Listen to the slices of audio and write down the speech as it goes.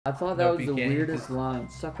I thought that was the weirdest line.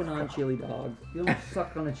 Suckin' on chili dog. You don't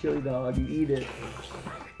suck on a chili dog, you eat it.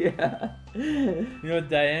 Yeah. You know what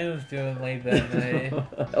Diane was doing late that night?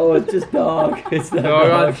 Oh, it's just dog. It's not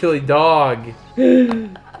dog on chili dog.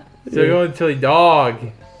 Suckin' on chili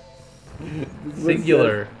dog.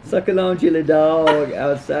 Singular. Suckin' on chili dog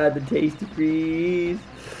outside the Tasty Freeze.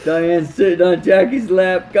 Diane sitting on Jackie's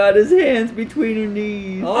lap, got his hands between her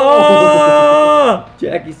knees. Oh!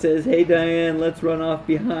 Jackie says, "Hey Diane, let's run off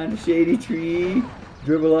behind a shady tree.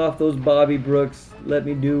 Dribble off those Bobby Brooks, let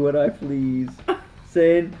me do what I please."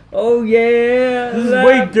 Saying, "Oh yeah." This is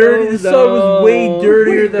way dirty. This song was way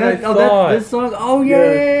dirtier than I thought. This song, oh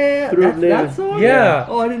yeah. That song? Yeah.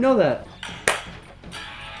 Oh, I didn't know that.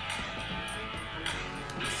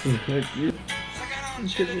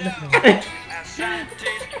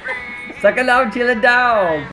 Suckin' on chili dog.